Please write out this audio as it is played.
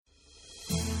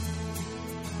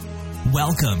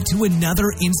Welcome to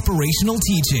another inspirational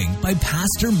teaching by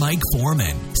Pastor Mike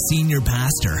Foreman, Senior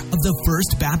Pastor of the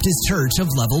First Baptist Church of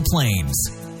Level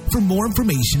Plains. For more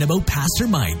information about Pastor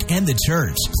Mike and the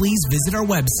church, please visit our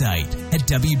website at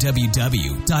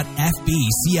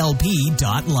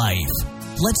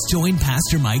www.fbclp.life. Let's join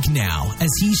Pastor Mike now as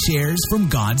he shares from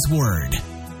God's Word.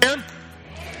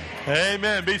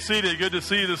 Amen. Be seated. Good to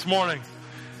see you this morning.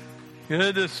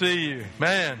 Good to see you.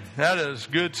 Man, that is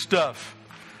good stuff.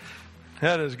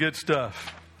 That is good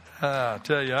stuff. I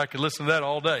tell you, I could listen to that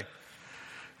all day.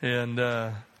 And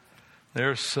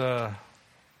there's a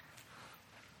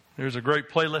great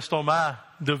playlist on my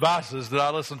devices that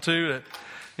I listen to that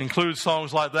includes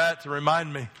songs like that to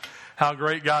remind me how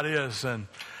great God is. And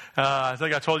I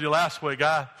think I told you last week,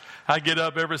 I get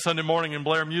up every Sunday morning and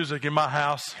blare music in my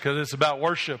house because it's about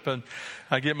worship, and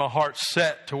I get my heart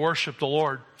set to worship the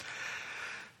Lord.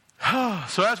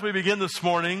 So as we begin this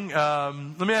morning,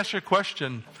 let me ask you a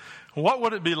question. What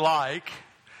would it be like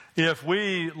if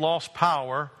we lost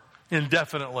power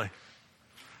indefinitely?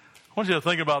 I want you to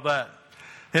think about that.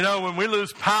 You know, when we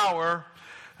lose power,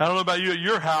 I don't know about you at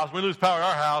your house, when we lose power at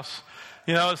our house,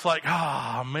 you know, it's like,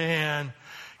 oh man,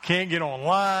 can't get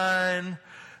online.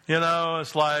 You know,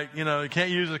 it's like, you know, you can't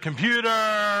use a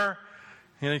computer.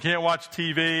 You know, you can't watch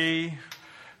TV.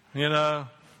 You know,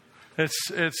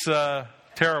 it's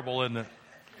terrible, isn't it,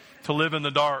 to live in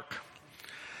the dark?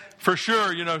 For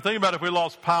sure, you know, think about if we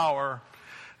lost power,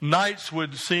 nights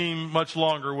would seem much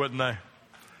longer, wouldn't they?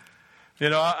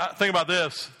 You know, I think about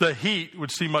this, the heat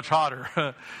would seem much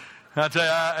hotter. I tell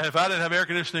you, if I didn't have air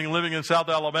conditioning living in South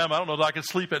Alabama, I don't know if I could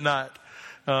sleep at night.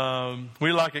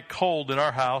 We like it cold in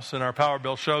our house, and our power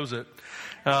bill shows it.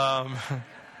 But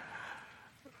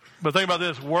think about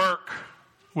this, work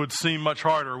would seem much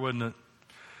harder, wouldn't it?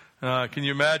 Can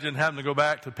you imagine having to go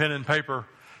back to pen and paper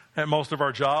at most of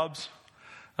our jobs?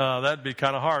 That'd be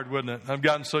kind of hard, wouldn't it? I've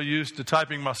gotten so used to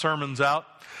typing my sermons out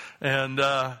and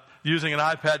using an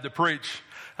iPad to preach.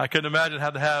 I couldn't imagine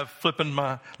having to have flipping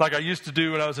like I used to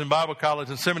do when I was in Bible college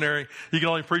and seminary. You can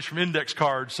only preach from index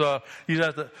cards, so you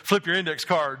have to flip your index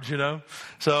cards, you know.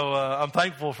 So I'm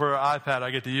thankful for an iPad I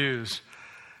get to use.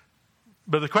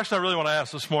 But the question I really want to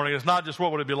ask this morning is not just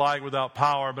what would it be like without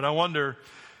power, but I wonder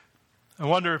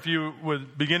if you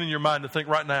would begin in your mind to think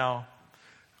right now,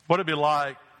 what it'd be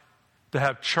like to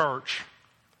have church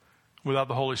without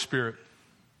the Holy Spirit.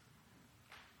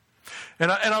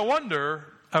 And I wonder,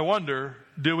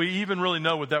 do we even really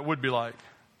know what that would be like?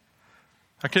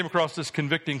 I came across this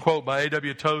convicting quote by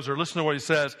A.W. Tozer. Listen to what he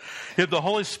says. If the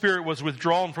Holy Spirit was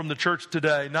withdrawn from the church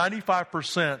today,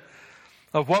 95%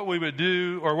 of what we would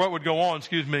do, or what would go on,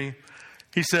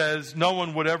 he says, no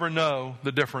one would ever know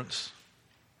the difference.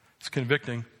 It's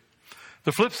convicting.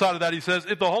 The flip side of that, he says,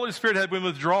 if the Holy Spirit had been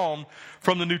withdrawn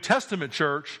from the New Testament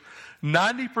church,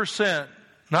 95%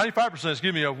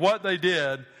 of what they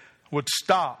did would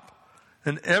stop,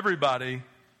 and everybody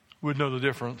would know the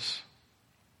difference.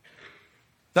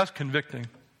 That's convicting.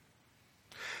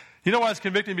 You know why it's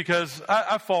convicting? Because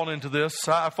I've fallen into this.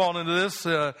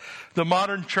 The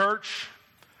modern church,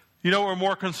 you know what we're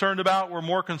more concerned about? We're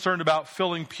more concerned about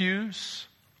filling pews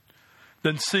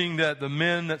than seeing that the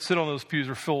men that sit on those pews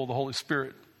are filled with the Holy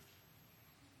Spirit.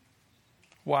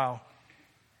 Wow.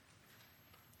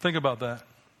 Think about that.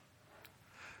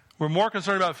 We're more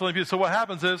concerned about filling pews. So what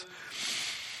happens is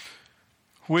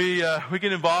we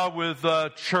get involved with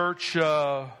church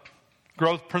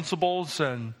growth principles,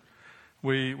 and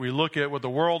we look at what the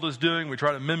world is doing. We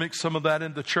try to mimic some of that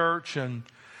in the church, and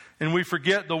we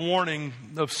forget the warning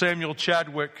of Samuel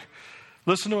Chadwick.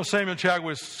 Listen to what Samuel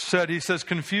Chadwick said. He says,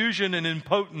 confusion and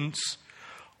impotence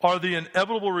are the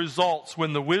inevitable results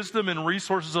when the wisdom and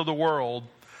resources of the world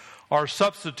are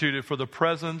substituted for the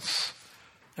presence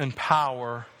and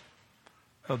power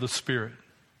of the Spirit.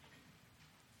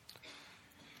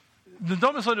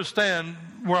 Don't misunderstand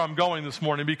where I'm going this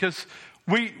morning, because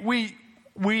we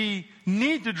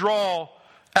need to draw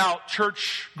out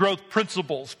church growth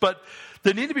principles, but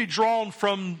they need to be drawn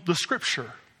from the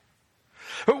Scripture.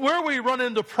 But where we run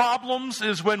into problems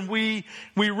is when we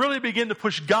really begin to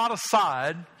push God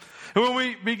aside, and when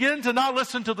we begin to not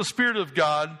listen to the Spirit of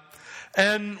God,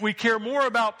 and we care more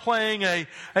about playing a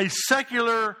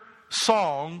secular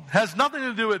song, has nothing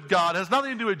to do with God, has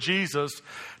nothing to do with Jesus,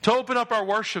 to open up our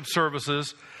worship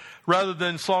services rather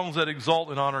than songs that exalt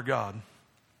and honor God.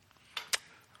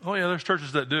 Oh yeah, there's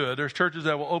churches that do it. There's churches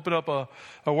that will open up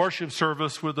a worship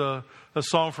service with a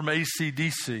song from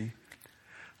AC/DC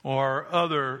or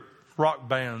other rock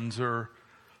bands or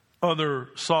other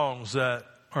songs that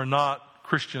are not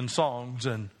Christian songs.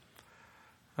 And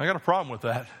I got a problem with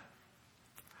that.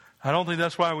 I don't think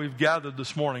that's why we've gathered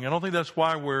this morning. I don't think that's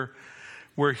why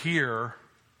we're here.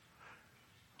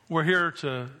 We're here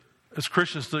to, as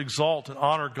Christians, to exalt and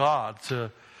honor God,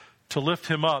 to lift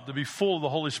Him up, to be full of the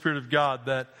Holy Spirit of God,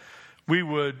 that we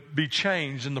would be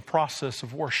changed in the process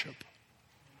of worship.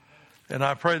 And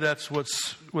I pray that's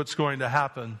what's going to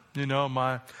happen. You know,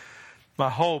 my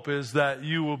hope is that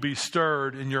you will be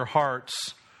stirred in your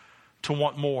hearts to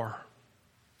want more,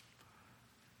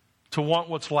 to want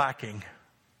what's lacking.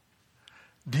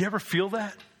 Do you ever feel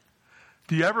that?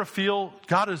 Do you ever feel,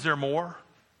 God, is there more?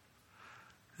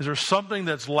 Is there something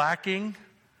that's lacking?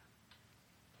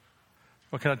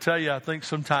 Well, can I tell you, I think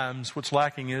sometimes what's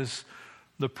lacking is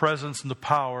the presence and the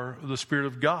power of the Spirit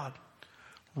of God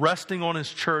resting on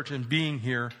His church and being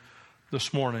here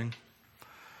this morning.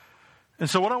 And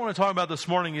so what I want to talk about this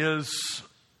morning is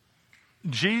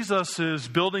Jesus is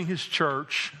building His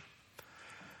church.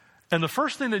 And the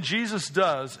first thing that Jesus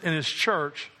does in His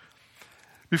church,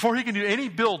 before He can do any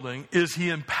building, is He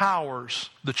empowers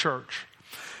the church.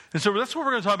 And so that's what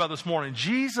we're going to talk about this morning.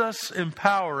 Jesus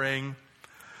empowering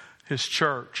His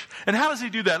church. And how does He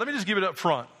do that? Let me just give it up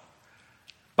front.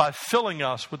 By filling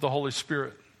us with the Holy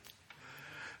Spirit.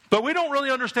 But we don't really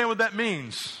understand what that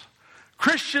means.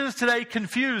 Christians today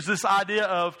confuse this idea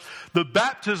of the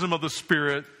baptism of the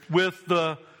Spirit with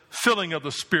the filling of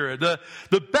the Spirit. The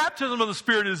baptism of the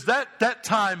Spirit is that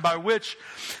time by which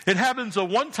it happens, a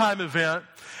one-time event,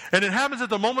 and it happens at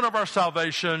the moment of our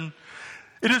salvation.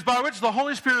 It is by which the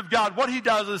Holy Spirit of God, what He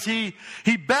does is He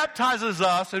baptizes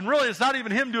us, and really it's not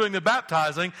even Him doing the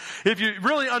baptizing. If you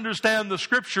really understand the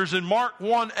Scriptures in Mark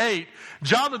 1:8,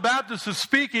 John the Baptist is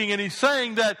speaking and he's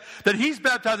saying that he's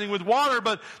baptizing with water,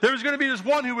 but there's going to be this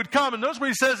one who would come, and notice what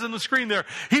he says in the screen there.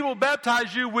 He will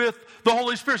baptize you with the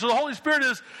Holy Spirit. So the Holy Spirit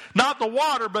is not the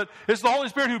water, but it's the Holy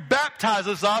Spirit who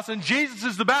baptizes us, and Jesus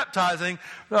is the baptizing,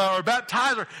 or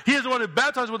baptizer. He is the one who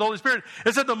baptizes with the Holy Spirit.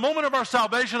 It's at the moment of our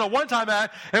salvation, a one-time act.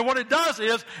 And what it does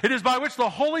is, it is by which the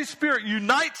Holy Spirit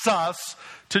unites us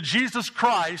to Jesus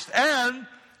Christ and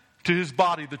to His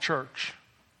body, the church.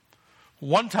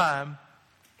 One time,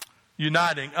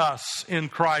 uniting us in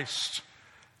Christ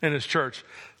and His church.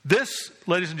 This,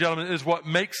 ladies and gentlemen, is what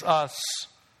makes us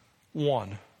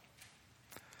one.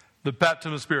 The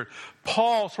baptism of the Spirit.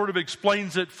 Paul sort of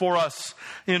explains it for us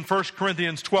in 1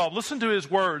 Corinthians 12. Listen to his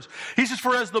words. He says,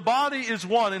 "For as the body is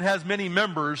one and has many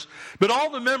members, but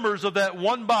all the members of that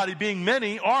one body, being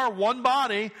many, are one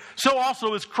body, so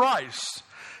also is Christ."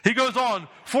 He goes on,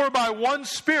 "For by one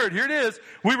Spirit," here it is,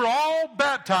 "we were all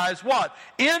baptized," what?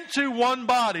 "Into one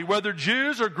body, whether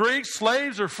Jews or Greeks,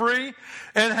 slaves or free,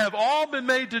 and have all been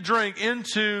made to drink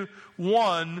into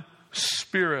one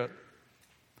Spirit."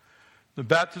 The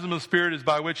baptism of the Spirit is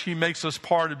by which He makes us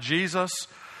part of Jesus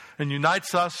and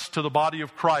unites us to the body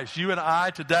of Christ. You and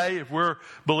I today, if we're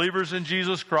believers in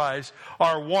Jesus Christ,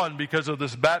 are one because of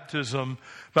this baptism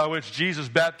by which Jesus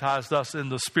baptized us in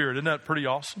the Spirit. Isn't that pretty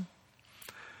awesome?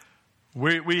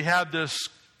 We have this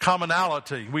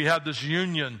commonality. We have this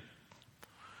union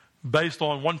based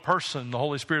on one person, the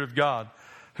Holy Spirit of God,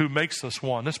 who makes us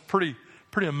one. It's pretty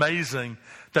amazing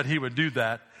that He would do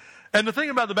that. And the thing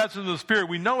about the baptism of the Spirit,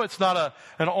 we know it's not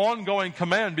an ongoing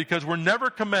command because we're never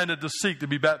commanded to seek to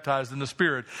be baptized in the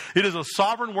Spirit. It is a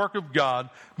sovereign work of God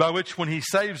by which when He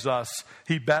saves us,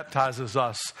 He baptizes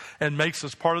us and makes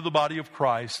us part of the body of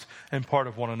Christ and part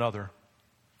of one another.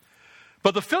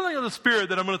 But the filling of the Spirit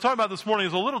that I'm going to talk about this morning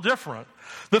is a little different.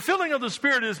 The filling of the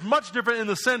Spirit is much different in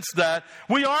the sense that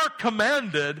we are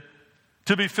commanded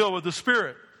to be filled with the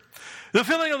Spirit. The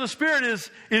filling of the Spirit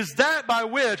is that by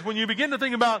which, when you begin to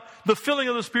think about the filling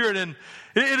of the Spirit, and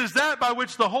it is that by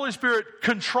which the Holy Spirit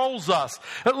controls us.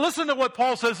 Listen to what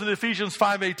Paul says in Ephesians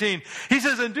 5:18. He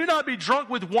says, "And do not be drunk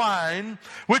with wine,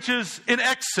 which is in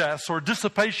excess or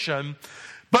dissipation,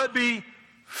 but be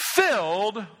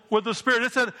filled with the Spirit."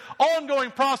 It's an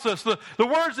ongoing process. The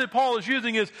words that Paul is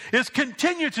using is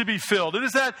continue to be filled. It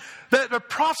is that the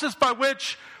process by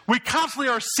which we constantly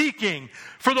are seeking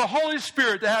for the Holy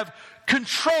Spirit to have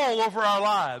control over our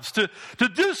lives, to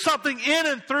do something in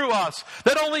and through us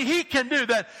that only He can do,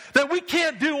 that we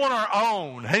can't do on our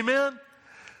own. Amen?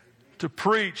 To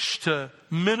preach, to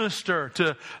minister,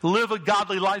 to live a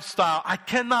godly lifestyle. I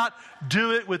cannot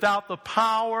do it without the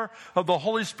power of the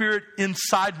Holy Spirit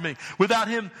inside me, without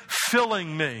Him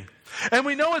filling me. And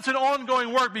we know it's an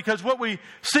ongoing work because what we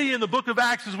see in the book of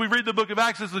Acts as we read the book of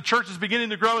Acts, as the church is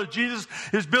beginning to grow, as Jesus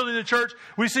is building the church,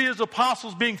 we see his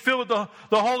apostles being filled with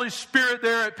the Holy Spirit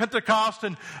there at Pentecost,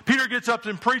 and Peter gets up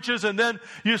and preaches, and then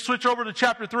you switch over to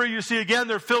chapter 3, you see again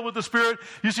they're filled with the Spirit.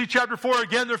 You see chapter 4,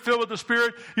 again they're filled with the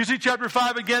Spirit. You see chapter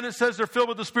 5, again it says they're filled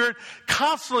with the Spirit.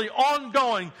 Constantly,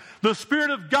 ongoing, the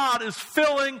Spirit of God is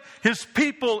filling his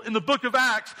people in the book of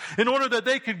Acts in order that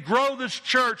they could grow this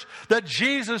church that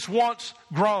Jesus wants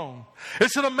grown.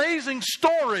 It's an amazing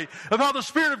story of how the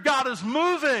Spirit of God is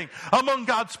moving among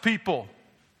God's people.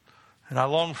 And I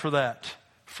long for that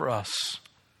for us.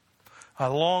 I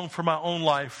long for my own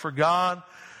life, for God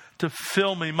to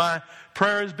fill me. My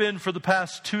prayer has been for the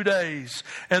past 2 days,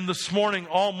 and this morning,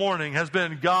 all morning, has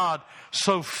been, God,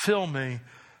 so fill me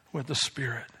with the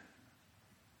Spirit.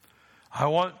 I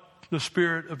want the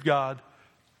Spirit of God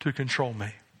to control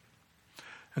me.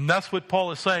 And that's what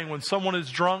Paul is saying. When someone is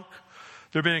drunk,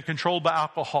 they're being controlled by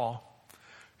alcohol.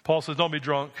 Paul says, don't be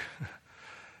drunk.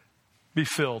 Be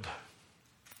filled.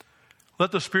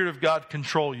 Let the Spirit of God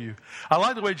control you. I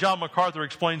like the way John MacArthur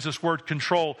explains this word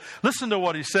control. Listen to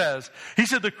what he says. He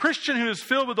said, the Christian who is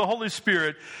filled with the Holy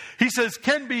Spirit, he says,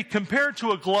 can be compared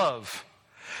to a glove.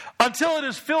 Until it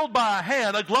is filled by a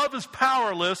hand, a glove is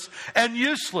powerless and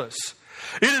useless.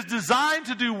 It is designed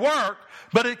to do work,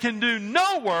 but it can do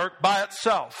no work by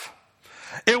itself.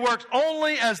 It works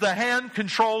only as the hand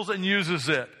controls and uses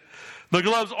it. The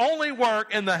gloves only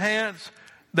work in the hands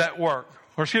that work.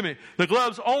 The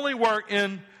gloves only work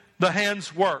in the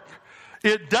hand's work.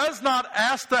 It does not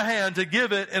ask the hand to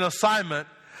give it an assignment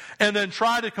and then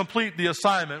try to complete the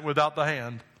assignment without the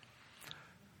hand.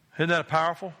 Isn't that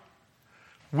powerful?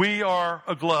 We are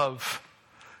a glove,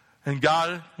 and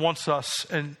God wants us,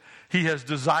 and he has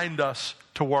designed us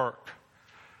to work.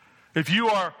 If you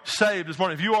are saved this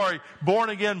morning, if you are a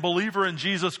born-again believer in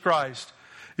Jesus Christ,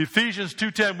 Ephesians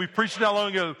 2:10, we preached not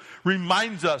long ago,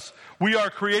 reminds us we are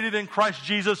created in Christ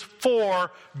Jesus for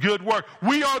good work.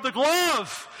 We are the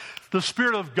glove. The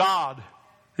Spirit of God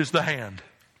is the hand.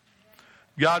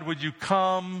 God, would you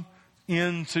come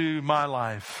into my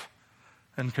life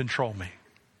and control me?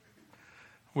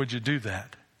 Would you do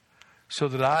that so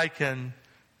that I can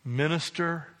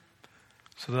minister,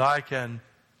 so that I can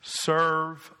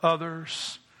serve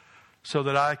others, so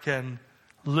that I can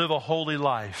live a holy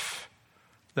life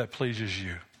that pleases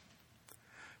you?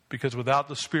 Because without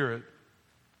the Spirit,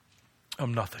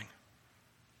 I'm nothing.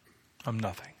 I'm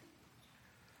nothing.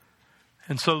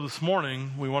 And so this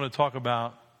morning, we want to talk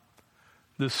about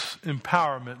this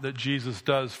empowerment that Jesus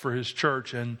does for his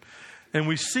church. And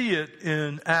we see it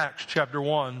in Acts chapter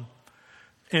 1.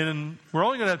 And we're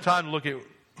only going to have time to look at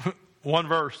one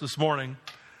verse this morning.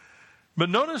 But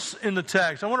notice in the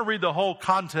text, I want to read the whole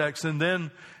context, and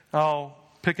then I'll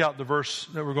pick out the verse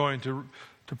that we're going to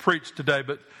preach today.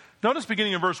 But notice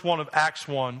beginning in verse 1 of Acts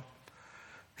 1.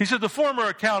 He said, the former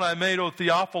account I made, O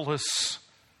Theophilus,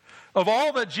 of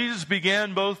all that Jesus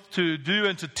began both to do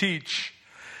and to teach,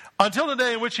 until the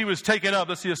day in which he was taken up,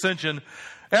 that's the ascension,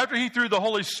 after he through the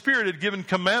Holy Spirit had given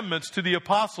commandments to the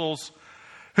apostles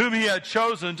whom he had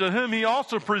chosen, to whom he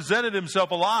also presented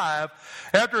himself alive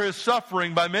after his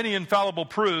suffering by many infallible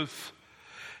proofs.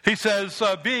 He says,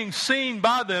 being seen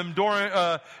by them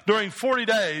during 40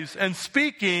 days and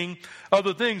speaking of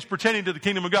the things pertaining to the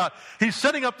kingdom of God. He's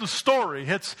setting up the story.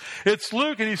 It's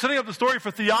Luke, and he's setting up the story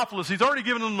for Theophilus. He's already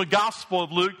given him the gospel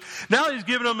of Luke. Now he's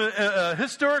given him a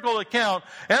historical account.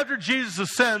 After Jesus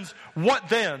ascends, what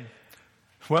then?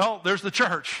 Well, there's the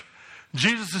church.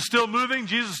 Jesus is still moving.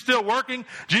 Jesus is still working.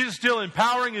 Jesus is still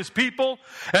empowering his people.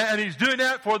 And he's doing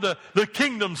that for the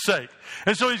kingdom's sake.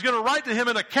 And so he's going to write to him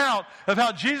an account of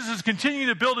how Jesus is continuing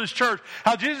to build his church.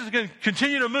 How Jesus is going to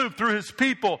continue to move through his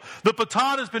people. The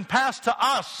baton has been passed to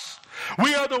us.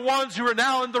 We are the ones who are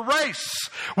now in the race.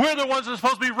 We're the ones that are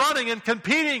supposed to be running and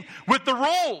competing with the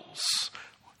rules.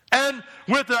 And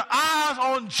with the eyes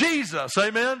on Jesus,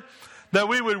 amen, that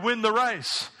we would win the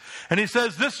race. And he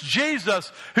says, this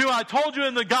Jesus, who I told you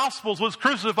in the Gospels was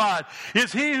crucified,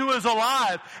 is he who is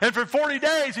alive. And for 40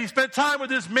 days, he spent time with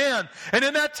his men. And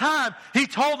in that time, he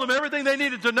told them everything they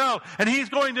needed to know. And he's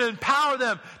going to empower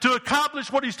them to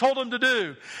accomplish what he's told them to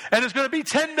do. And it's going to be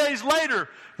 10 days later,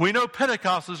 we know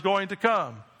Pentecost is going to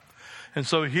come. And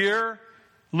so here,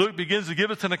 Luke begins to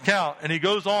give us an account, and he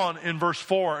goes on in verse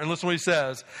 4, and listen to what he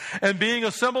says. And being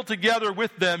assembled together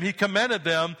with them, he commanded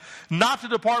them not to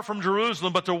depart from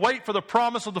Jerusalem, but to wait for the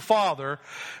promise of the Father,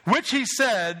 which he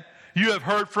said, you have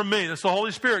heard from me. That's the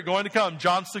Holy Spirit going to come,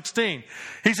 John 16.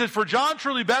 He says, for John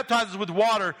truly baptizes with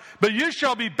water, but you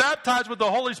shall be baptized with the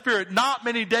Holy Spirit not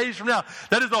many days from now.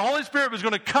 That is, the Holy Spirit was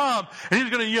going to come, and he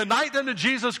was going to unite them to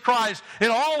Jesus Christ in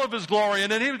all of his glory,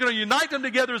 and then he was going to unite them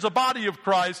together as a body of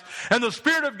Christ, and the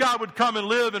Spirit of God would come and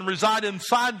live and reside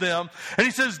inside them. And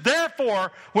he says,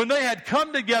 therefore, when they had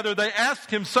come together, they asked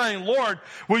him, saying, Lord,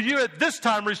 will you at this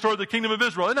time restore the kingdom of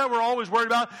Israel? Isn't that what we're always worried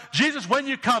about? Jesus, when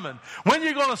you coming? When are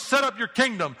you going to set up your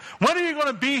kingdom? When are you going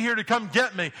to be here to come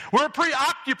get me? We're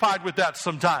preoccupied with that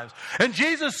sometimes. And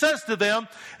Jesus says to them,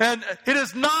 and it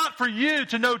is not for you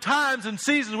to know times and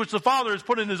seasons which the Father has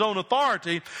put in his own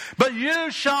authority, but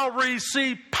you shall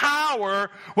receive power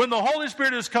when the Holy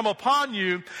Spirit has come upon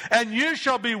you, and you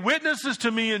shall be witnesses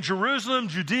to me in Jerusalem,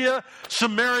 Judea,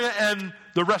 Samaria, and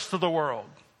the rest of the world.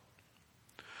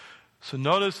 So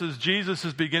notice as Jesus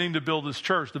is beginning to build his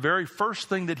church, the very first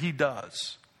thing that he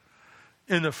does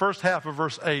in the first half of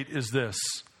verse 8 is this.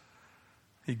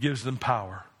 He gives them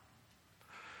power.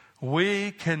 We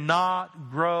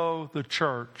cannot grow the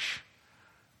church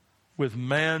with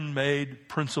man-made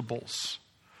principles.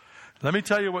 Let me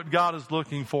tell you what God is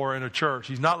looking for in a church.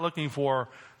 He's not looking for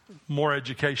more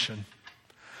education.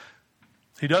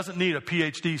 He doesn't need a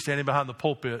PhD standing behind the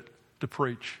pulpit to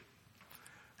preach.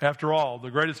 After all,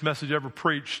 the greatest message ever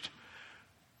preached,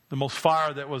 the most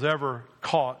fire that was ever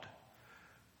caught,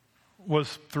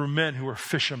 was through men who were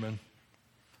fishermen,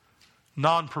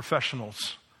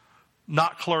 non-professionals,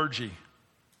 not clergy.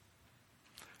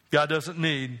 God doesn't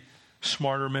need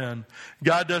smarter men.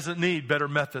 God doesn't need better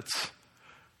methods.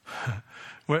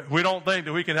 We don't think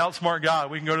that we can outsmart God.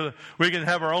 We can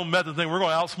have our own method thing. We're going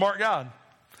to outsmart God.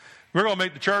 We're going to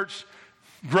make the church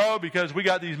grow because we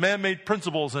got these man-made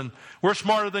principles and we're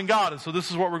smarter than God. And so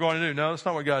this is what we're going to do. No, that's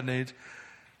not what God needs.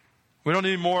 We don't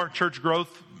need more church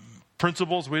growth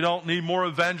principles. We don't need more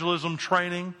evangelism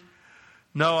training.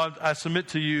 No, I submit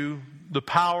to you, the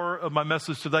power of my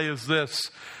message today is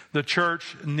this. The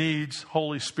church needs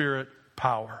Holy Spirit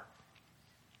power.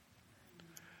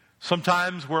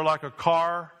 Sometimes we're like a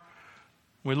car.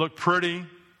 We look pretty.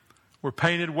 We're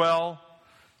painted well.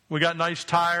 We got nice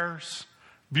tires,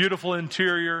 beautiful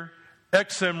interior,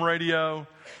 XM radio.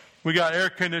 We got air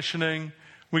conditioning.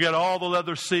 We got all the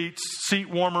leather seats, seat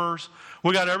warmers.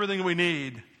 We got everything we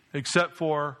need, except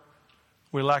for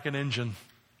we lack an engine.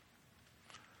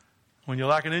 When you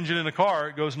lack an engine in a car,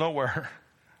 it goes nowhere.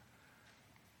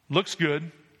 Looks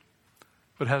good,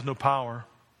 but has no power.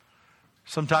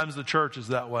 Sometimes the church is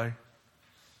that way.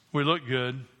 We look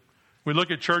good. We look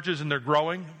at churches and they're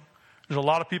growing. There's a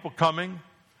lot of people coming.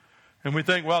 And we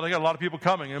think, well, they got a lot of people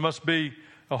coming. It must be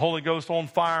a Holy Ghost on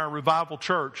fire revival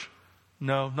church.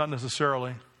 No, not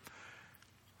necessarily.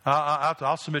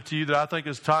 I'll submit to you that I think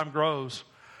as time grows,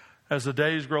 as the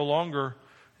days grow longer,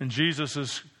 and Jesus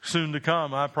is soon to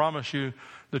come, I promise you,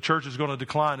 the church is going to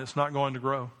decline. It's not going to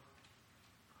grow.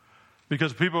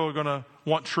 Because people are going to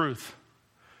want truth.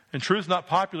 And truth's not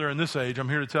popular in this age, I'm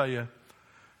here to tell you.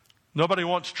 Nobody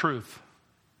wants truth.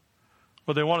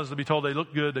 What they want is to be told they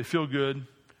look good, they feel good,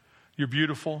 you're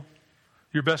beautiful,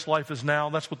 your best life is now.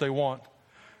 That's what they want.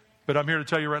 But I'm here to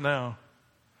tell you right now,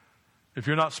 if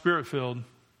you're not Spirit-filled,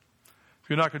 if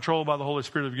you're not controlled by the Holy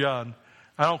Spirit of God,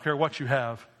 I don't care what you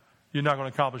have, you're not going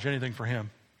to accomplish anything for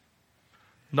Him.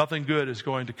 Nothing good is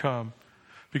going to come.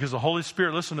 Because the Holy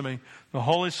Spirit, listen to me, the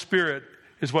Holy Spirit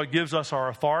is what gives us our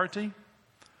authority.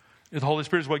 The Holy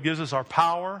Spirit is what gives us our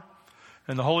power.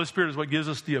 And the Holy Spirit is what gives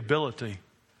us the ability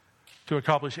to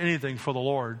accomplish anything for the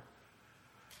Lord.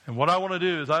 And what I want to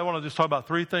do is I want to just talk about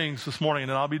 3 things this morning, and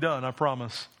then I'll be done, I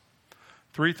promise.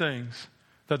 3 things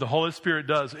that the Holy Spirit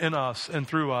does in us and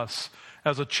through us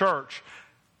as a church.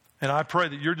 And I pray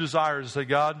that your desire is to say,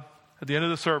 God, at the end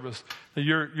of the service, that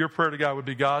your prayer to God would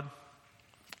be, God,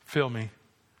 fill me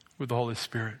with the Holy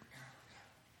Spirit.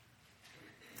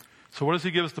 So what does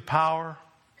He give us the power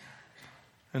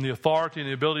and the authority and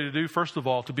the ability to do? First of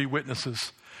all, to be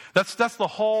witnesses. That's the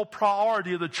whole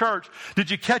priority of the church.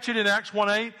 Did you catch it in Acts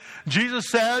 1:8? Jesus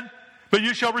said, but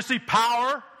you shall receive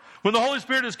power when the Holy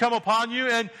Spirit has come upon you,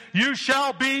 and you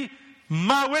shall be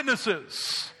my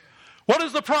witnesses. What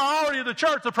is the priority of the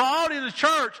church? The priority of the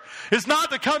church is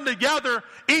not to come together,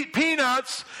 eat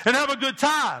peanuts, and have a good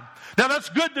time. Now that's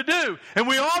good to do, and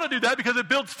we ought to do that because it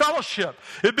builds fellowship.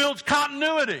 It builds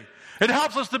continuity. It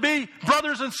helps us to be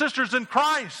brothers and sisters in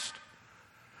Christ.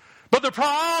 But the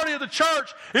priority of the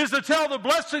church is to tell the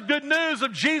blessed good news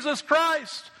of Jesus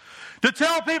Christ. To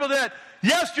tell people that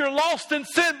Yes, you're lost in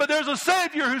sin, but there's a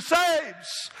Savior who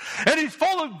saves. And He's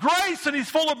full of grace and He's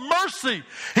full of mercy.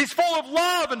 He's full of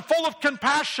love and full of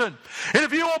compassion. And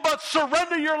if you will but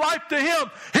surrender your life to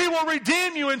Him, He will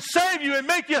redeem you and save you and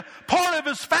make you part of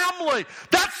His family.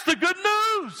 That's the good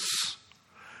news.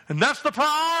 And that's the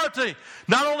priority,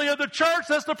 not only of the church,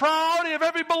 that's the priority of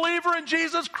every believer in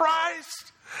Jesus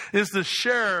Christ, is to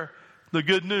share the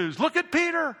good news. Look at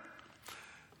Peter.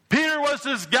 Peter was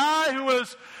this guy who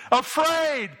was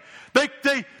afraid.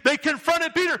 They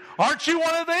confronted Peter. Aren't you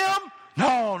one of them?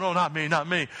 No, not me.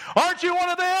 Aren't you one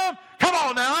of them? Come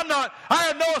on now, I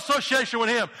have no association with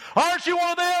him. Aren't you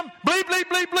one of them? Bleep, bleep,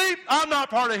 bleep, bleep. I'm not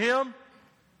part of him.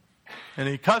 And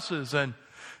he cusses and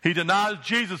he denies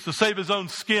Jesus to save his own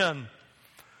skin.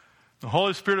 The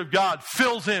Holy Spirit of God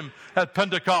fills him at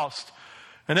Pentecost.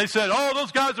 And they said, oh,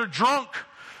 those guys are drunk.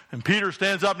 And Peter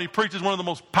stands up and he preaches one of the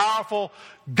most powerful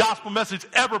gospel messages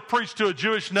ever preached to a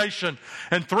Jewish nation.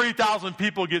 And 3,000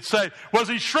 people get saved. Was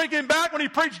he shrinking back when he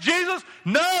preached Jesus?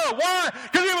 No. Why?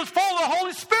 Because he was full of the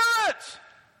Holy Spirit.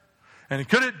 And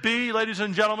could it be, ladies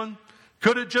and gentlemen,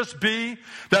 could it just be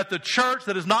that the church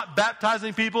that is not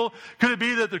baptizing people, could it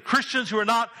be that the Christians who are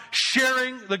not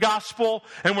sharing the gospel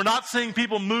and we're not seeing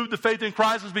people move to faith in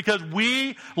Christ is because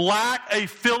we lack a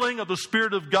filling of the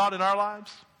Spirit of God in our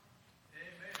lives?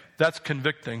 Amen. That's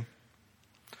convicting.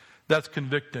 That's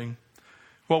convicting.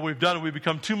 What we've done is we've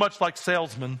become too much like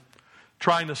salesmen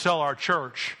trying to sell our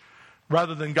church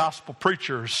rather than gospel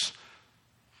preachers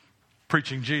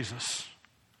preaching Jesus.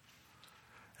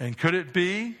 And could it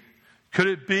be,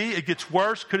 it gets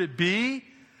worse, could it be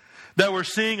that we're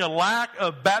seeing a lack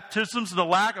of baptisms and a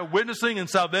lack of witnessing and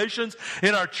salvations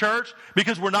in our church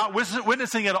because we're not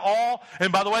witnessing at all?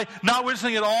 And by the way, not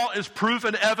witnessing at all is proof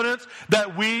and evidence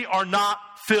that we are not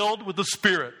filled with the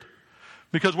Spirit.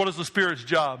 Because what is the Spirit's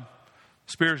job?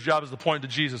 The Spirit's job is to point to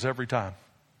Jesus every time.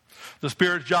 The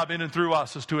Spirit's job in and through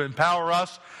us is to empower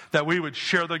us that we would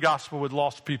share the gospel with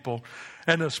lost people.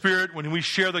 And the Spirit, when we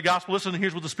share the gospel, listen,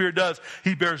 here's what the Spirit does.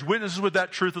 He bears witnesses with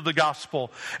that truth of the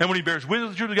gospel. And when He bears witness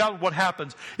with the truth of the gospel, what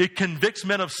happens? It convicts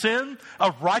men of sin,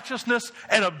 of righteousness,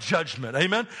 and of judgment.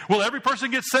 Amen? Will every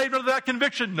person get saved under that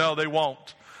conviction? No, they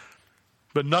won't.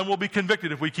 But none will be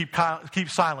convicted if we keep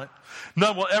silent.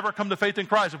 None will ever come to faith in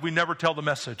Christ if we never tell the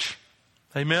message.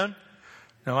 Amen?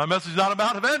 Now, my message is not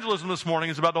about evangelism this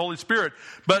morning. It's about the Holy Spirit.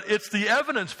 But it's the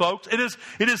evidence, folks. It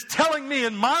is telling me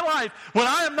in my life, when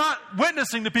I am not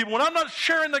witnessing to people, when I'm not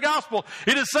sharing the gospel,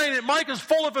 it is saying that Mike is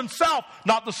full of himself,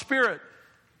 not the Spirit.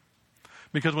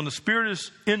 Because when the Spirit is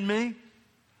in me,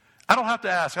 I don't have to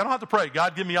ask. I don't have to pray,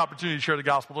 God, give me opportunity to share the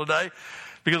gospel today.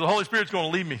 Because the Holy Spirit's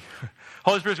going to lead me. The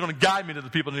Holy Spirit's going to guide me to the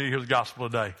people that need to hear the gospel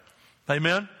today.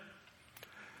 Amen?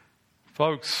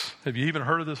 Folks, have you even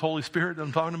heard of this Holy Spirit that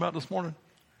I'm talking about this morning?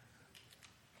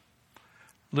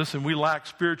 Listen, we lack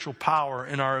spiritual power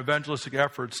in our evangelistic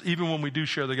efforts, even when we do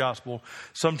share the gospel,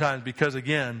 sometimes because,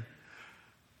 again,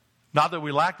 not that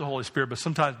we lack the Holy Spirit, but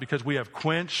sometimes because we have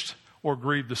quenched or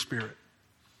grieved the Spirit.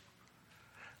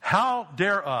 How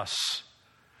dare us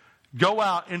go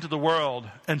out into the world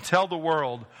and tell the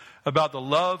world about the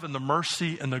love and the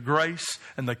mercy and the grace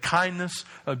and the kindness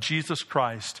of Jesus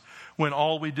Christ when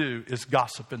all we do is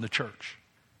gossip in the church?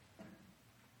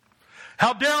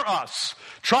 How dare us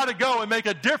try to go and make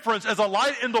a difference as a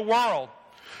light in the world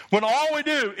when all we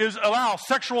do is allow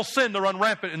sexual sin to run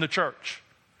rampant in the church?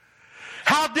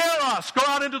 How dare us go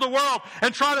out into the world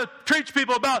and try to teach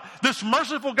people about this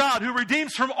merciful God who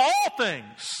redeems from all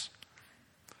things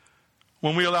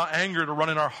when we allow anger to run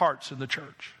in our hearts in the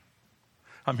church?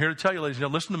 I'm here to tell you, ladies and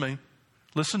gentlemen, listen to me.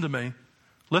 Listen to me.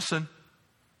 Listen.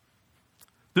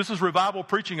 This is revival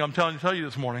preaching I'm telling you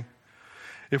this morning.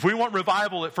 If we want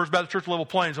revival at First Baptist Church Level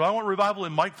Plains, if I want revival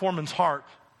in Mike Foreman's heart,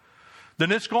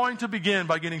 then it's going to begin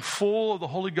by getting full of the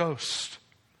Holy Ghost.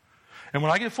 And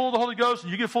when I get full of the Holy Ghost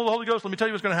and you get full of the Holy Ghost, let me tell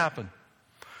you what's going to happen.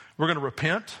 We're going to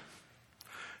repent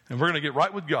and we're going to get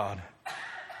right with God.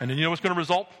 And then you know what's going to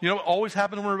result? You know what always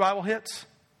happens when revival hits?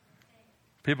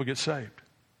 People get saved.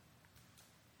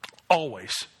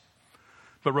 Always.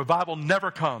 But revival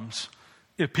never comes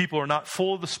if people are not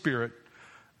full of the Spirit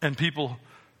and people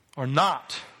are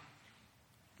not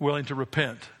willing to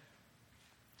repent.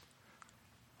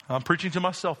 I'm preaching to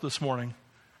myself this morning.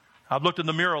 I've looked in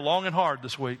the mirror long and hard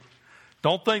this week.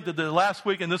 Don't think that the last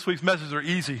week and this week's messages are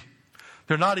easy.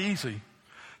 They're not easy.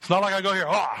 It's not like I go here,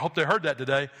 I hope they heard that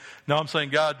today. No, I'm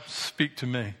saying, God, speak to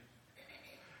me.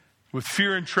 With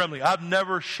fear and trembling. I've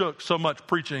never shook so much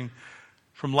preaching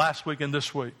from last week and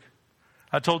this week.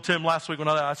 I told Tim last week when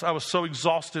I was so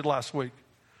exhausted last week.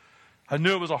 I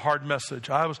knew it was a hard message.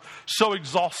 I was so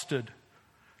exhausted.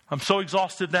 I'm so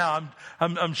exhausted now.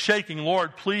 I'm shaking.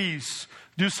 Lord, please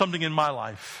do something in my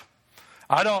life.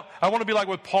 I want to be like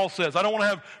what Paul says. I don't want to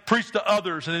have preached to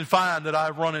others and then find that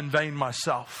I've run in vain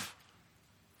myself.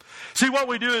 See, what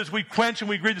we do is we quench and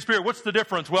we grieve the Spirit. What's the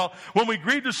difference? Well, when we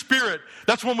grieve the Spirit,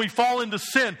 that's when we fall into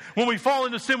sin. When we fall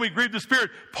into sin, we grieve the Spirit.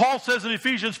 Paul says in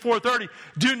Ephesians 4:30,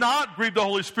 do not grieve the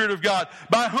Holy Spirit of God,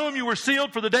 by whom you were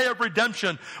sealed for the day of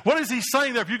redemption. What is he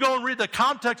saying there? If you go and read the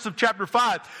context of chapter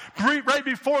 5, right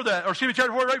before that,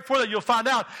 chapter 4, right before that, you'll find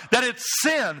out that it's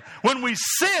sin. When we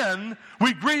sin,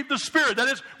 we grieve the Spirit. That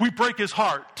is, we break his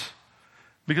heart.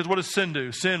 Because what does sin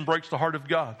do? Sin breaks the heart of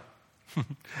God.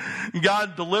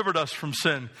 God delivered us from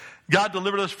sin. God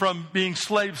delivered us from being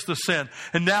slaves to sin.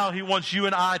 And now he wants you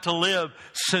and I to live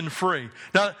sin-free.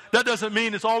 Now, that doesn't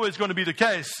mean it's always going to be the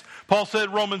case. Paul said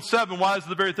in Romans 7, why is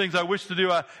the very things I wish to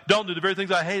do, I don't do. The very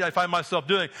things I hate, I find myself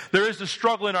doing. There is a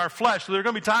struggle in our flesh. So there are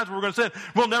going to be times where we're going to sin.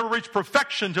 We'll never reach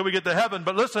perfection until we get to heaven.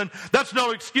 But listen, that's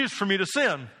no excuse for me to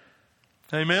sin.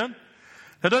 Amen?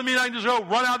 That doesn't mean I can just go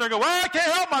run out there and go, well, I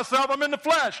can't help myself. I'm in the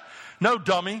flesh. No,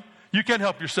 dummy. You can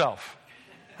help yourself.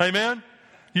 Amen?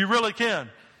 You really can.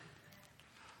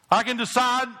 I can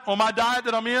decide on my diet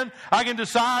that I'm in. I can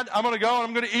decide I'm going to go and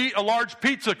I'm going to eat a large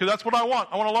pizza because that's what I want.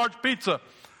 I want a large pizza.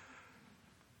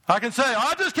 I can say,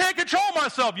 I just can't control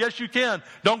myself. Yes, you can.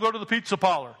 Don't go to the pizza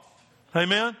parlor.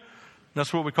 Amen?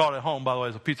 That's what we call it at home, by the way,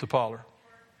 is a pizza parlor.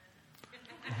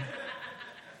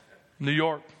 New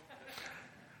York.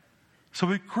 So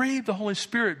we grieve the Holy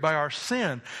Spirit by our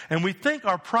sin. And we think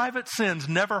our private sins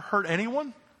never hurt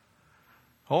anyone.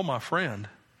 Oh, my friend,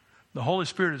 the Holy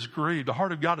Spirit is grieved. The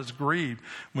heart of God is grieved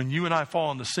when you and I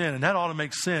fall into sin. And that ought to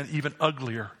make sin even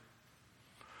uglier.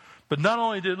 But not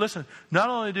only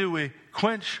do we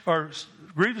quench or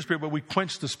grieve the Spirit, but we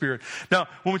quench the Spirit. Now,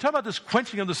 when we talk about this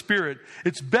quenching of the Spirit,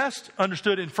 it's best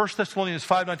understood in 1 Thessalonians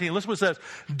 5:19. Listen what it says.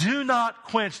 Do not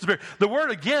quench the Spirit. The word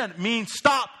again means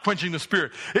stop quenching the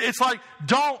Spirit. It's like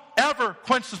don't ever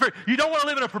quench the Spirit. You don't want to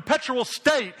live in a perpetual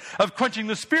state of quenching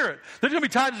the Spirit. There's going to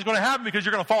be times it's going to happen because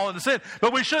you're going to fall into sin.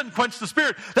 But we shouldn't quench the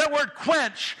Spirit. That word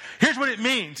quench, here's what it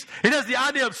means. It has the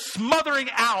idea of smothering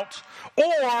out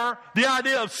or the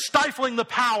idea of stifling the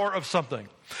power of something.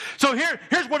 So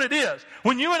here's what it is.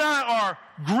 When you and I are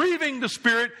grieving the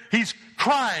Spirit, he's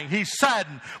crying, he's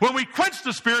saddened. When we quench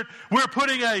the Spirit, we're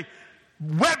putting a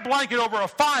wet blanket over a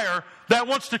fire that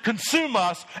wants to consume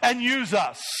us and use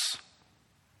us.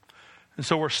 And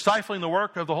so we're stifling the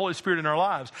work of the Holy Spirit in our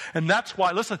lives. And that's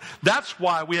why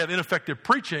we have ineffective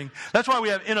preaching. That's why we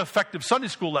have ineffective Sunday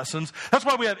school lessons. That's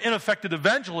why we have ineffective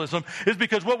evangelism, is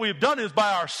because what we've done is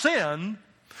by our sin,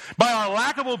 by our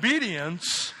lack of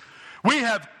obedience, we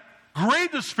have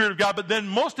grieved the Spirit of God, but then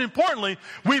most importantly,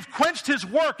 we've quenched his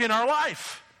work in our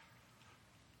life.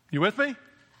 You with me?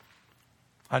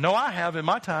 I know I have in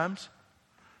my times.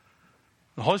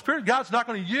 The Holy Spirit of God's not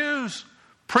going to use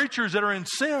preachers that are in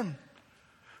sin.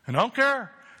 And I don't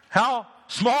care how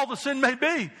small the sin may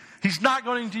be, he's not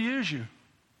going to use you.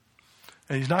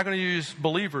 And he's not going to use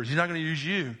believers. He's not going to use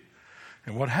you.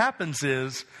 And what happens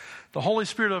is the Holy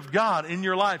Spirit of God in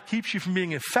your life keeps you from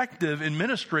being effective in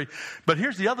ministry. But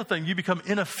here's the other thing. You become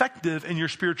ineffective in your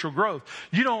spiritual growth.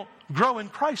 You don't grow in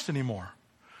Christ anymore.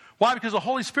 Why? Because the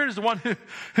Holy Spirit is the one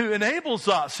who enables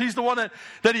us. He's the one that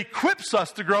equips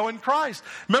us to grow in Christ.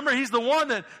 Remember, he's the one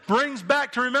that brings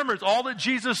back to remembrance all that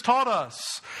Jesus taught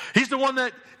us. He's the one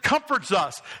that comforts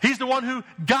us. He's the one who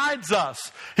guides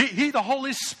us. He, the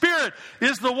Holy Spirit,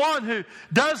 is the one who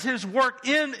does his work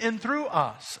in and through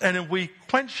us. And if we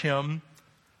quench him,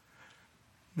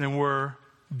 then we're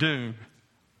doomed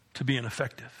to be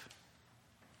ineffective.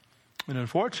 And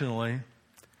unfortunately,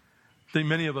 I think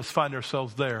many of us find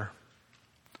ourselves there.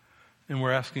 And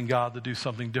we're asking God to do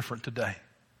something different today.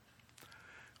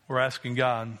 We're asking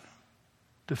God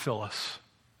to fill us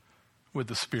with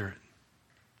the Spirit.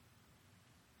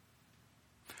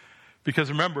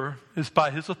 Because remember, it's by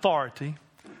his authority,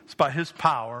 it's by his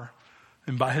power,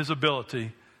 and by his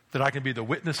ability that I can be the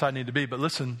witness I need to be. But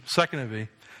listen, secondly,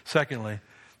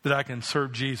 that I can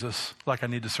serve Jesus like I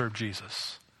need to serve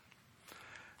Jesus.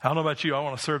 I don't know about you, I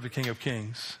want to serve the King of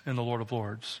Kings and the Lord of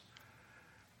Lords.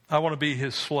 I want to be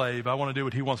his slave. I want to do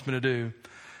what he wants me to do.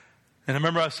 And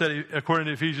remember I said, according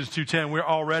to Ephesians 2:10, we're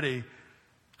already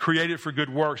created for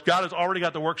good works. God has already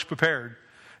got the works prepared.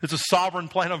 It's a sovereign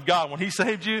plan of God. When he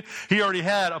saved you, he already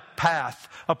had a path,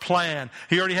 a plan.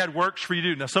 He already had works for you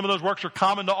to do. Now, some of those works are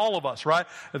common to all of us, right?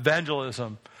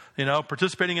 Evangelism,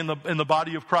 participating in the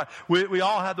body of Christ. We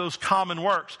all have those common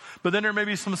works. But then there may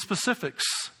be some specifics.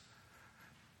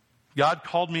 God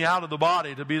called me out of the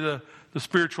body to be the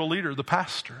spiritual leader, the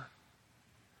pastor.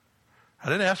 I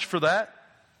didn't ask for that.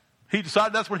 He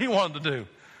decided that's what he wanted to do.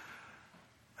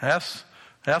 Ask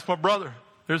my brother.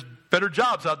 There's better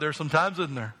jobs out there sometimes,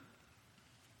 isn't there?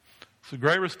 It's a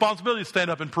great responsibility to stand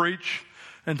up and preach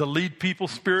and to lead people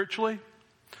spiritually.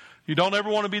 You don't ever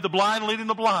want to be the blind leading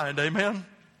the blind. Amen?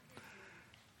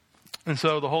 And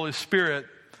so the Holy Spirit,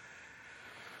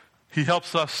 He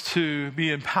helps us to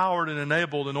be empowered and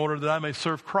enabled in order that I may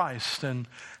serve Christ. And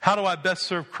how do I best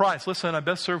serve Christ? Listen, I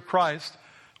best serve Christ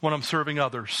when I'm serving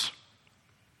others.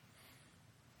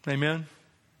 Amen?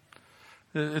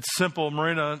 It's simple.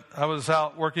 Marina, I was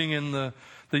out working in the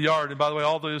yard. And by the way,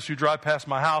 all those who drive past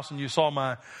my house and you saw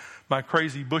my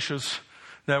crazy bushes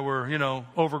that were,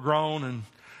 overgrown and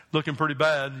looking pretty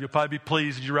bad, you'll probably be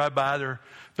pleased as you ride by.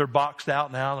 They're boxed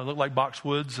out now. They look like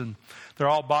boxwoods, and they're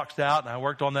all boxed out. And I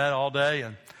worked on that all day.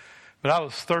 But I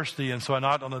was thirsty, and so I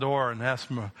knocked on the door and asked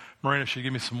Marina if she'd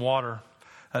give me some water.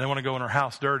 I didn't want to go in her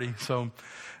house dirty. So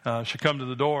she come to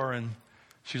the door, and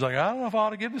she's like, I don't know if I ought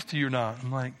to give this to you or not.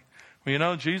 I'm like,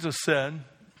 well, Jesus said,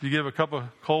 if you give a cup of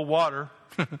cold water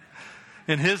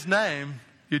in His name,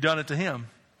 you've done it to Him.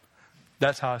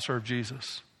 That's how I serve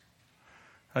Jesus.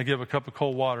 I give a cup of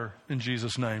cold water in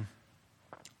Jesus' name.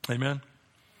 Amen.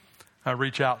 I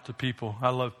reach out to people. I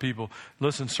love people.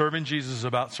 Listen, serving Jesus is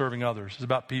about serving others. It's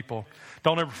about people.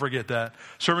 Don't ever forget that.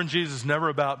 Serving Jesus is never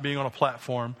about being on a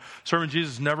platform. Serving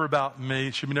Jesus is never about me.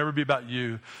 It should never be about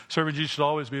you. Serving Jesus should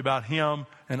always be about Him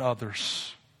and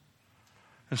others.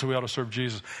 And so we ought to serve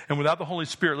Jesus. And without the Holy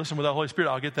Spirit, without the Holy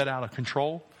Spirit, I'll get that out of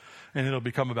control, and it'll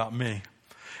become about me.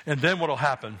 And then what will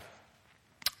happen?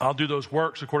 I'll do those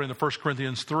works according to 1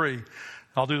 Corinthians 3.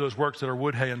 I'll do those works that are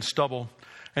wood, hay, and stubble,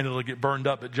 and it'll get burned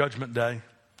up at Judgment Day.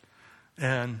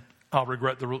 And I'll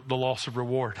regret the loss of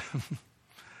reward.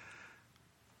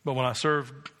 But when I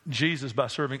serve Jesus by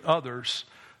serving others,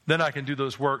 then I can do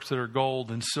those works that are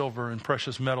gold and silver and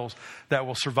precious metals that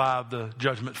will survive the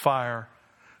judgment fire,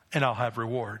 and I'll have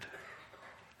reward.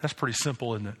 That's pretty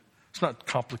simple, isn't it? It's not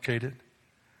complicated.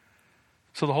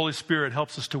 So the Holy Spirit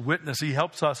helps us to witness. He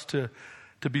helps us to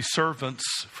be servants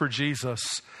for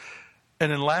Jesus.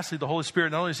 And then lastly, the Holy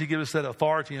Spirit, not only does He give us that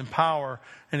authority and power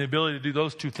and the ability to do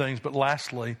those two things, but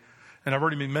lastly, and I've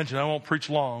already been mentioned, I won't preach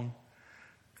long,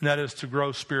 and that is to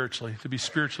grow spiritually, to be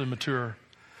spiritually mature.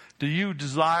 Do you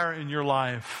desire in your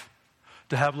life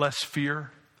to have less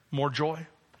fear, more joy?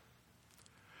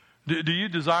 Do you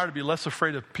desire to be less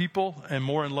afraid of people and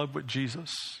more in love with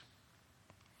Jesus?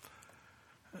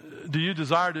 Do you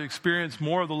desire to experience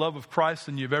more of the love of Christ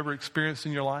than you've ever experienced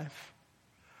in your life?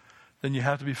 Then you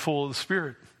have to be full of the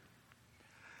Spirit.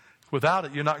 Without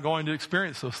it, you're not going to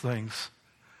experience those things.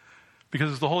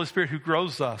 Because it's the Holy Spirit who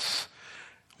grows us.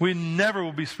 We never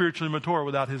will be spiritually mature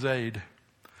without His aid.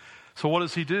 So what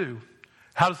does He do?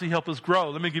 How does He help us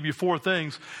grow? Let me give you 4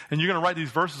 things. And you're going to write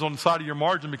these verses on the side of your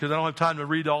margin because I don't have time to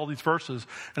read all these verses.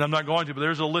 And I'm not going to, but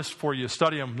there's a list for you.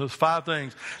 Study them. Those 5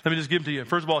 things. Let me just give them to you.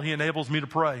 First of all, He enables me to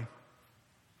pray.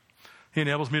 He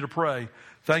enables me to pray.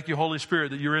 Thank you, Holy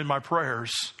Spirit, that you're in my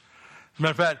prayers. As a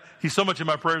matter of fact, He's so much in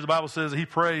my prayers, the Bible says that He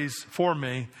prays for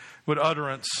me with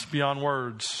utterance beyond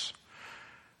words.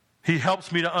 He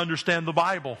helps me to understand the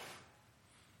Bible.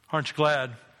 Aren't you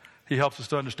glad He helps us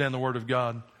to understand the Word of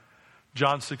God?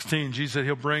 John 16, Jesus said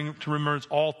He'll bring to remembrance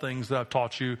all things that I've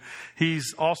taught you.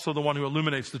 He's also the one who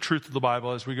illuminates the truth of the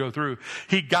Bible as we go through.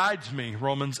 He guides me,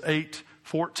 Romans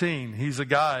 8:14. He's a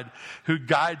guide who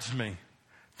guides me.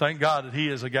 Thank God that He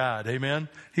is a guide. Amen?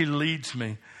 He leads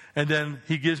me. And then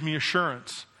He gives me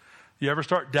assurance. You ever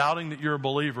start doubting that you're a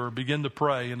believer, begin to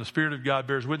pray, and the Spirit of God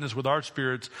bears witness with our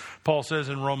spirits. Paul says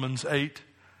in Romans 8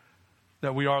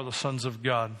 that we are the sons of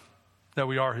God, that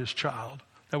we are His child,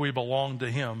 that we belong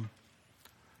to Him.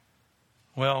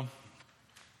 Well,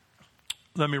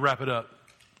 let me wrap it up.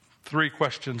 3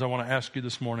 questions I want to ask you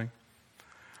this morning.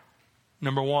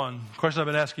 Number 1, question I've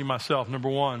been asking myself. Number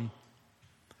 1,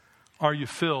 are you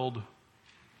filled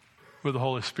with the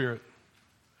Holy Spirit?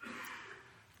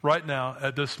 Right now,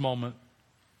 at this moment,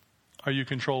 are you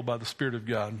controlled by the Spirit of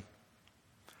God?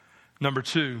 Number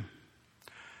 2,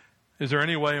 is there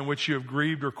any way in which you have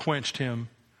grieved or quenched Him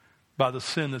by the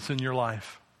sin that's in your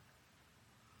life?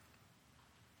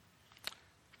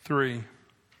 3,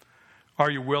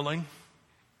 are you willing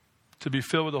to be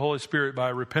filled with the Holy Spirit by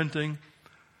repenting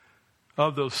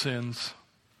of those sins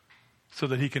so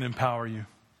that He can empower you?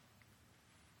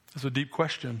 It's a deep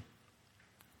question.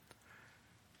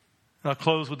 And I'll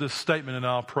close with this statement and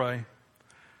I'll pray.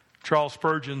 Charles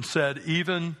Spurgeon said,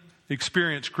 even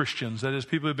experienced Christians, that is,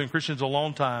 people who have been Christians a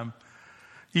long time,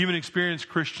 even experienced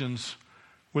Christians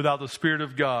without the Spirit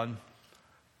of God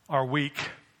are weak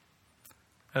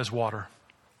as water.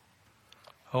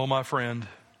 Oh, my friend,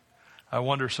 I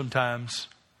wonder sometimes,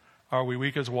 are we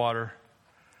weak as water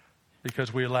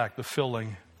because we lack the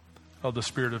filling of the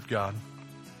Spirit of God.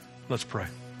 Let's pray.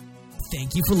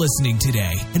 Thank you for listening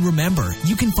today. And remember,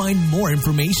 you can find more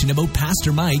information about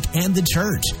Pastor Mike and the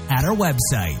church at our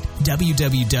website,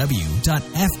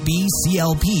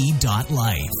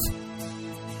 www.fbclp.life.